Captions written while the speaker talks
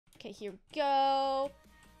Okay, here we go.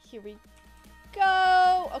 Here we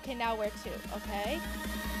go. Okay, now where to? Okay.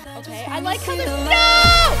 Okay, I like how there's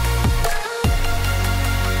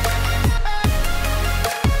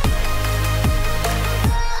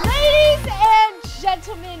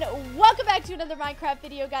Gentlemen, welcome back to another Minecraft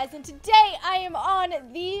video, guys, and today I am on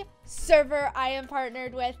the server I am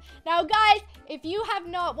partnered with. Now, guys, if you have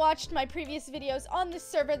not watched my previous videos on this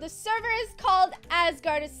server, the server is called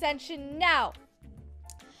Asgard Ascension. Now,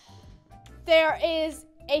 there is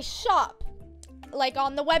a shop, like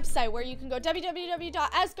on the website, where you can go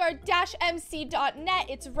www.asgard-mc.net.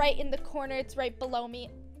 It's right in the corner, it's right below me.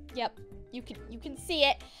 Yep, you can see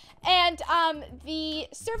it. And the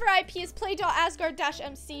server IP is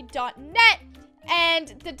play.asgard-mc.net, and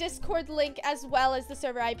the Discord link, as well as the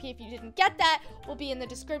server IP, if you didn't get that, will be in the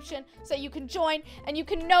description, so you can join and you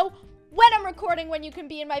can know when I'm recording, when you can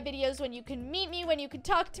be in my videos, when you can meet me, when you can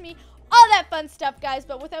talk to me, all that fun stuff, guys.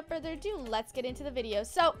 But without further ado, let's get into the video.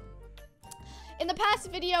 So in the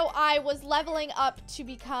past video, I was leveling up to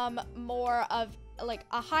become more of like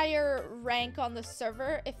a higher rank on the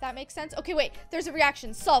server, if that makes sense. Okay, wait, there's a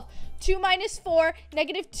reaction. Solve. 2 minus 4,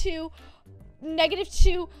 -2,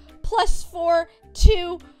 -2, +4,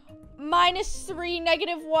 2, -3,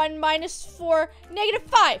 -1, -4,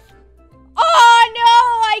 -5. Oh, no,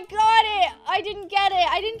 I got it. I didn't get it.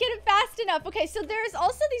 I didn't get it fast enough. Okay, so there's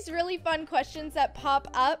also these really fun questions that pop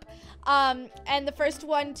up. And the first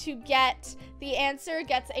one to get the answer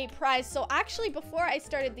gets a prize. So actually, before I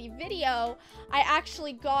started the video, I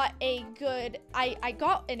actually got a good, I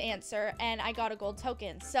got an answer and I got a gold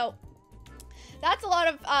token. So that's a lot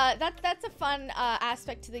of, that's a fun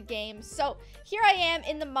aspect to the game. So here I am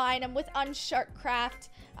in the mine. I'm with Unsharkcraft.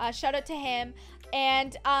 Shout out to him.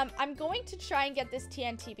 And I'm going to try and get this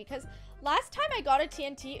TNT because last time I got a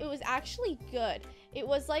TNT, it was actually good. It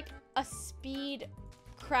was like a speed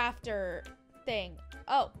crafter thing.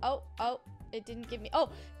 Oh, it didn't give me,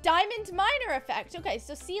 diamond miner effect. Okay,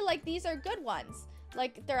 so see, like, these are good ones.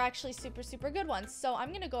 Like, they're actually super good ones. So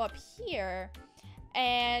I'm gonna go up here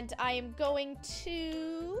and I am going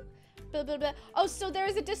to oh, so there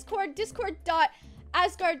is a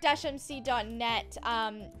discord.asgard-mc.net.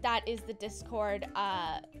 That is the Discord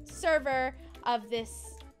server of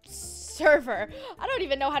this server. I don't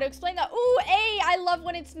even know how to explain that. Ooh, I love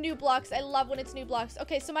when it's new blocks. I love when it's new blocks.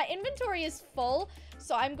 Okay, so my inventory is full,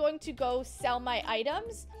 so I'm going to go sell my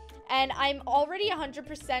items, and I'm already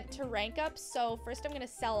 100% to rank up, so first I'm gonna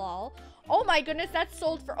sell all. Oh my goodness, that's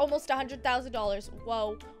sold for almost $100,000.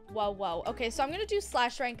 Whoa. Okay, so I'm gonna do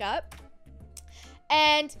 /rank up,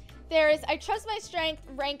 and there is I trust my strength,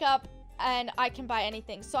 rank up, and I can buy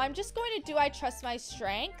anything. So I'm just going to do I trust my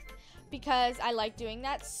strength because I like doing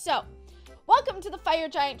that. So, welcome to the Fire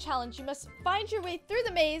Giant Challenge. You must find your way through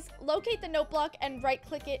the maze, locate the note block, and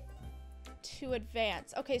right-click it to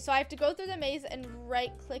advance. Okay, so I have to go through the maze and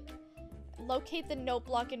right-click, locate the note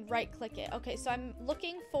block, and right-click it. Okay, so I'm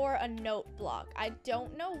looking for a note block. I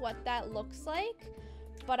don't know what that looks like,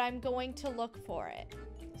 but I'm going to look for it.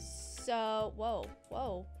 So, whoa.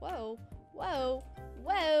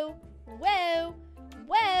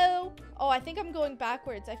 Oh, I think I'm going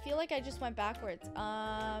backwards. I feel like I just went backwards.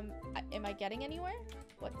 Am I getting anywhere?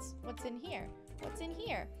 What's in here? What's in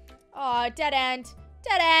here? Oh, dead end.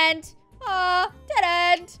 Dead end. Oh, dead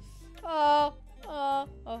end.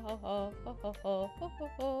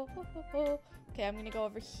 Okay, I'm gonna go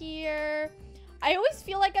over here. I always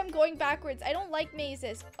feel like I'm going backwards. I don't like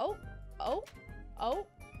mazes. Oh,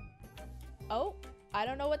 I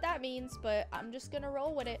don't know what that means, but I'm just gonna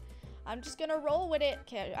roll with it.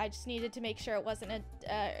 Okay, I just needed to make sure it wasn't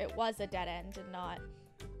it was a dead end and not,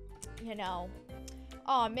 you know.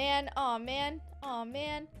 Oh man.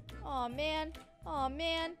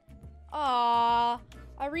 Aw,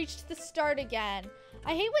 I reached the start again.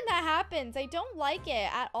 I hate when that happens. I don't like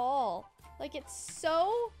it at all. Like, it's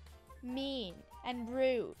so mean and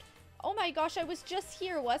rude. Oh my gosh, I was just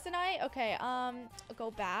here, wasn't I? Okay,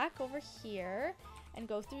 go back over here and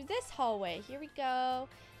go through this hallway. Here we go.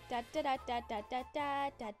 I'm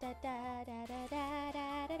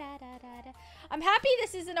happy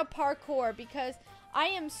this isn't a parkour because I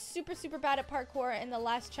am super bad at parkour. In the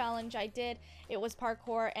last challenge I did, it was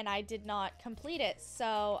parkour and I did not complete it.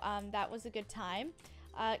 So, that was a good time.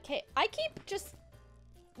 Okay, I keep just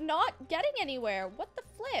not getting anywhere. What the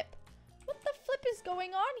flip? What the flip is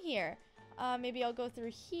going on here? Maybe I'll go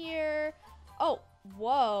through here. Oh,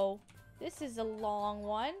 whoa. This is a long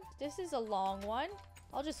one.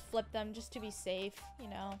 I'll just flip them just to be safe, you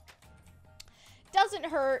know. Doesn't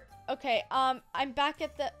hurt. Okay, I'm back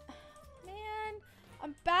at the... Man,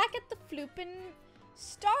 I'm back at the floopin'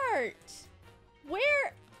 start.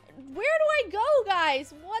 Where...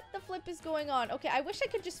 guys, what the flip is going on? Okay, I wish I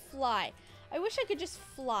could just fly. I wish I could just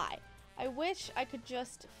fly. I wish I could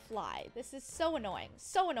just fly. This is so annoying.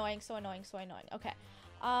 So annoying, so annoying, so annoying. Okay.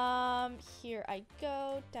 Here I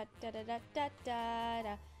go. Da da da da da da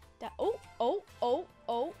da da. Oh, oh, oh,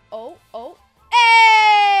 oh, oh, oh.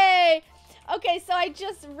 Hey! Okay, so I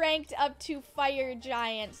just ranked up to Fire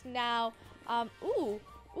Giant. Now, ooh,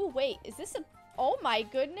 wait, is this a, oh my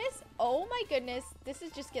goodness. Oh my goodness. This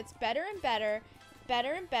is just gets better and better.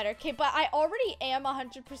 Better and better. Okay, but I already am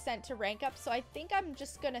 100% to rank up, so I think I'm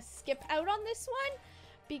just gonna skip out on this one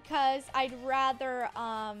because I'd rather,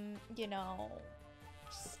 you know,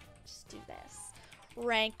 just do this.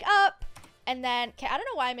 Rank up, and then, okay, I don't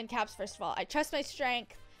know why I'm in caps, first of all. I trust my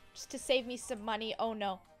strength just to save me some money. Oh,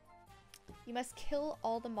 no. You must kill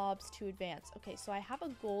all the mobs to advance. Okay, so I have a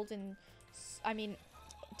golden, I mean,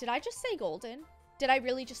 did I just say golden? Did I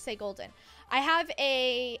really just say golden? I have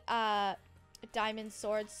a diamond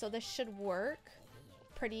sword, so this should work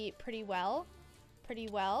pretty well. Pretty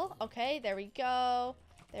well. Okay, there we go.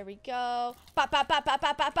 There we go.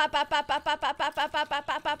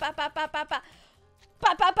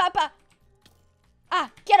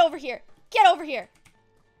 Ah, get over here. Get over here.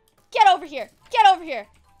 Get over here. Get over here.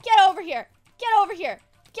 Get over here. Get over here.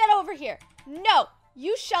 Get over here. No,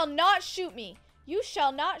 you shall not shoot me. You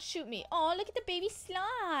shall not shoot me. Oh, look at the baby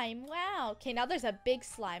slime. Wow. Okay, now there's a big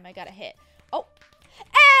slime I gotta hit. Oh.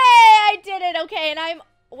 Hey, I did it. Okay, and I'm...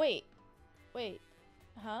 Wait.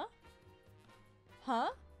 Huh?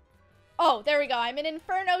 Oh, there we go. I'm an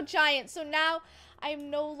Inferno Giant. So now I'm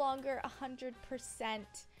no longer 100%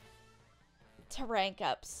 to rank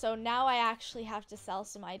up. So now I actually have to sell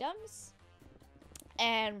some items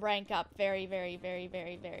and rank up very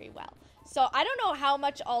well. So I don't know how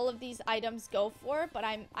much all of these items go for, but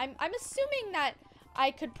I'm assuming that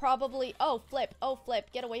I could probably... Oh, flip. Oh,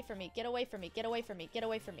 flip. Get away from me. Get away from me. Get away from me. Get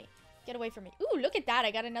away from me. Get away from me. Ooh, look at that.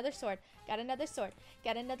 I got another sword. Got another sword.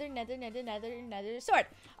 Got another sword.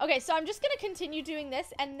 Okay, so I'm just going to continue doing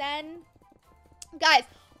this. And then, guys,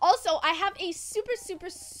 also, I have a super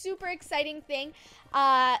exciting thing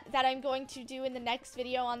that I'm going to do in the next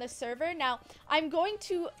video on the server. Now, I'm going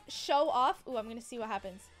to show off... Ooh, I'm going to see what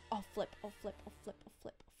happens. Oh, flip. Oh, flip. Oh, flip. Oh,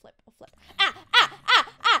 flip. Oh, flip. Oh, flip. Ah!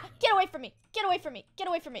 Get away from me. Get away from me. Get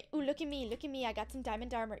away from me. Ooh, look at me. Look at me. I got some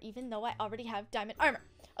diamond armor, even though I already have diamond armor.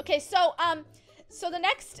 Okay, so the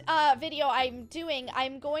next video I'm doing,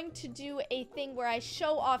 I'm going to do a thing where I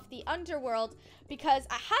show off the underworld because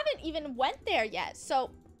I haven't even went there yet.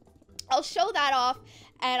 So I'll show that off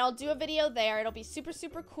and I'll do a video there. It'll be super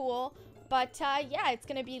cool. But yeah, it's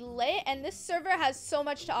gonna be lit, and this server has so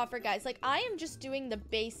much to offer, guys. Like, I am just doing the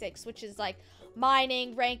basics, which is like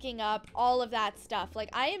mining, ranking up, all of that stuff. Like,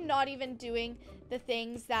 I am not even doing the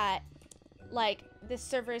things that like this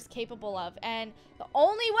server is capable of. And the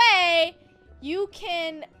only way you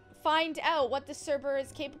can find out what the server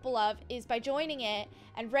is capable of is by joining it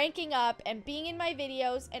and ranking up and being in my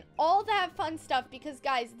videos and all that fun stuff, because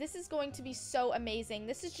guys, this is going to be so amazing.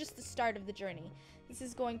 This is just the start of the journey. This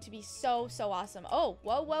is going to be so awesome. Oh,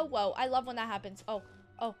 whoa. I love when that happens. Oh.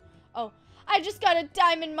 I just got a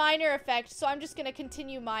diamond miner effect, so I'm just gonna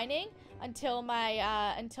continue mining until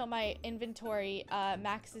my inventory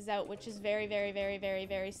maxes out, which is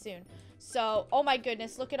very soon. So, oh my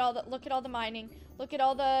goodness, look at all the mining. Look at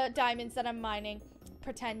all the diamonds that I'm mining,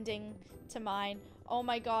 pretending to mine. Oh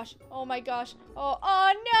my gosh. Oh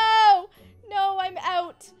no! No, I'm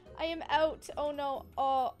out. I am out. Oh no.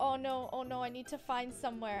 Oh no. I need to find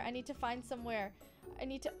somewhere.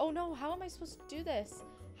 Oh no, how am I supposed to do this?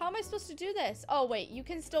 Oh wait, you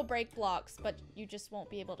can still break blocks, but you just won't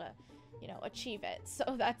be able to, you know, achieve it. So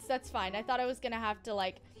that's fine. I thought I was gonna have to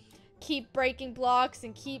like keep breaking blocks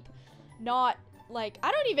and keep not like,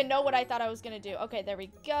 I don't even know what I thought I was gonna do. Okay, there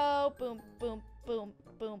we go. Boom.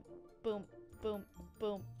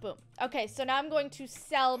 Okay, so now I'm going to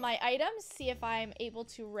sell my items, see if I'm able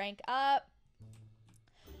to rank up.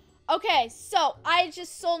 Okay, so I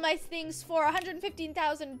just sold my things for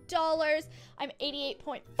 $115,000. I'm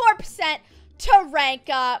 88.4% to rank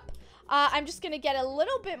up. I'm just gonna get a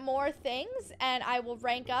little bit more things and I will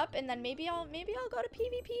rank up, and then maybe I'll go to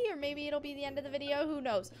PvP, or maybe it'll be the end of the video. Who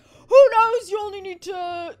knows? You only need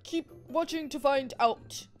to keep watching to find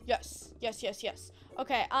out. Yes.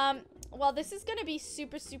 Okay, well, this is gonna be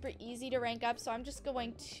super easy to rank up, so I'm just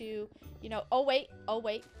going to, you know, oh wait,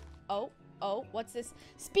 what's this?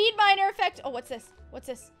 Speed miner effect. Oh, what's this?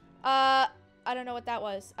 I don't know what that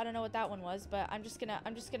was. I don't know what that one was, but I'm just gonna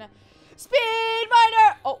speed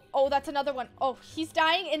miner. Oh, that's another one. Oh, he's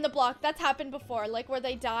dying in the block. That's happened before, like where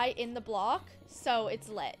they die in the block. So it's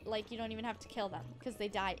lit. Like, you don't even have to kill them because they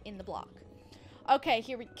die in the block. Okay,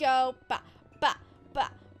 here we go. Ba, ba,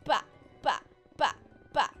 ba, ba, ba, ba,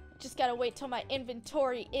 ba. Just gotta wait till my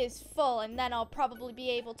inventory is full, and then I'll probably be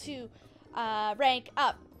able to rank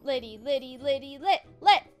up. Liddy, liddy, liddy, lit.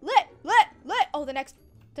 Oh, the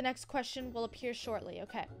next question will appear shortly.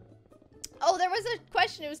 Okay. Oh, there was a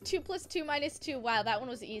question. It was 2 + 2 - 2. Wow, that one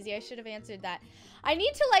was easy. I should have answered that. I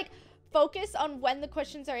need to, like, focus on when the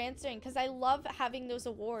questions are answering, because I love having those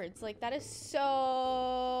awards. Like, that is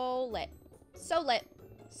so lit. So lit.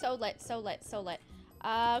 So lit, so lit, so lit.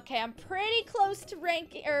 Okay, I'm pretty close to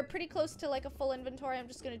ranking, or pretty close to, like, a full inventory. I'm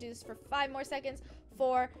just gonna do this for 5 more seconds.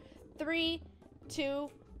 4, 3, 2,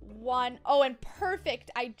 1. Oh, and perfect.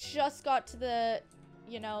 I just got to the,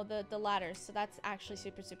 you know, the ladders. So that's actually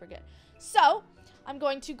super, super good. So, I'm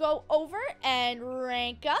going to go over and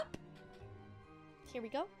rank up. Here we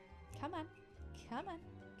go. Come on. Come on.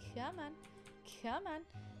 Come on. Come on.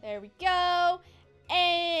 There we go.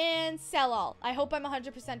 And sell all. I hope I'm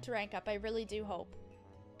 100% to rank up. I really do hope.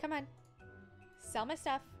 Come on. Sell my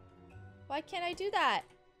stuff. Why can't I do that?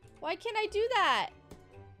 Why can't I do that?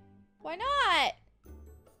 Why not?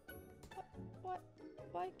 What?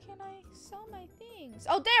 Why can't I sell my things?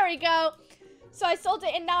 Oh, there we go. So I sold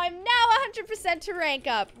it, and now I'm now 100% to rank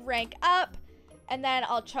up. Rank up, and then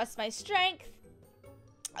I'll trust my strength.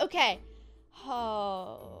 Okay.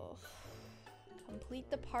 Oh. Complete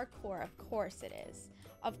the parkour. Of course it is.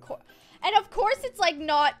 Of course. And of course it's, like,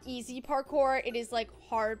 not easy parkour. It is, like,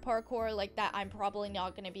 hard parkour, like, that I'm probably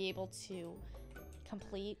not going to be able to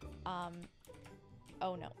complete.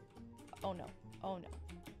 Oh, no. Oh, no. Oh, no.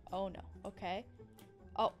 Oh, no. Okay.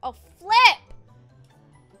 Oh, flip!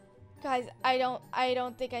 Guys, I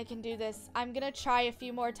don't think I can do this. I'm gonna try a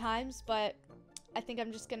few more times, but I think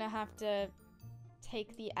I'm just gonna have to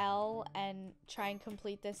take the L and try and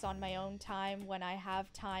complete this on my own time when I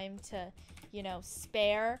have time to, you know,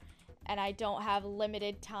 spare, and I don't have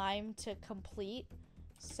limited time to complete.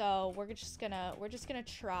 So we're just gonna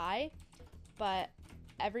try, but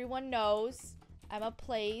everyone knows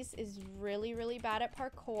EmmaPLAYS is really, really bad at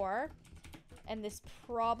parkour, and this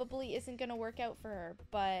probably isn't gonna work out for her,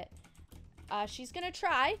 but she's gonna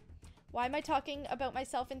try. Why am I talking about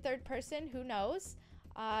myself in third person? Who knows?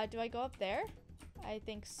 Do I go up there? I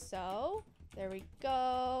think so. There we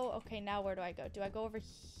go. Okay, now where do I go? Do I go over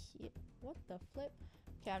here? What the flip?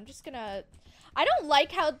 Okay, I'm just gonna... I don't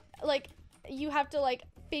like how, like, you have to, like,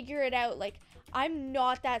 figure it out. Like, I'm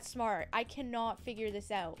not that smart. I cannot figure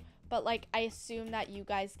this out. But, like, I assume that you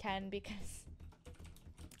guys can because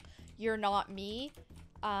you're not me.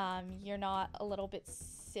 You're not a little bit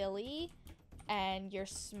silly. And you're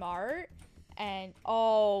smart. And,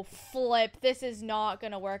 oh, flip. This is not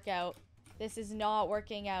gonna work out. This is not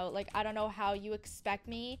working out. Like, I don't know how you expect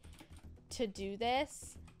me to do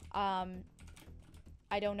this.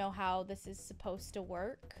 I don't know how this is supposed to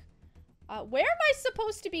work. Where am I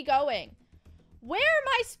supposed to be going? Where am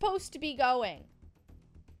I supposed to be going?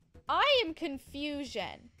 I am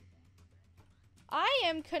confusion. I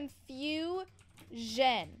am confusion.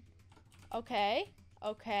 Okay.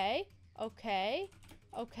 Okay. Okay.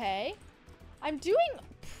 Okay. I'm doing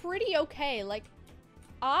pretty okay. Like,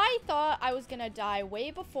 I thought I was gonna die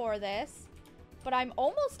way before this, but I'm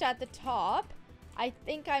almost at the top. I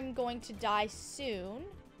think I'm going to die soon,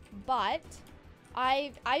 but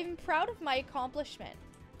I'm proud of my accomplishment.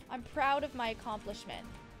 I'm proud of my accomplishment.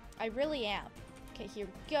 I really am. Okay, here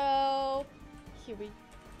we go. Here we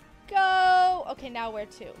go. Okay, now where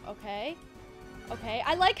to? Okay. Okay,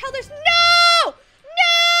 I like how there's... No!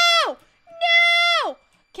 No! No!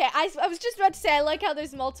 Okay, I was just about to say, I like how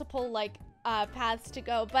there's multiple, like, paths to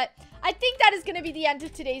go, but I think that is going to be the end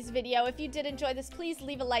of today's video. If you did enjoy this, please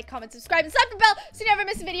leave a like, comment, subscribe, and slap the bell so you never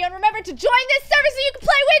miss a video. And remember to join this server so you can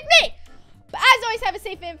play with me. But as always, have a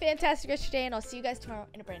safe and fantastic rest of your day, and I'll see you guys tomorrow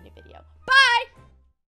in a brand new video. Bye!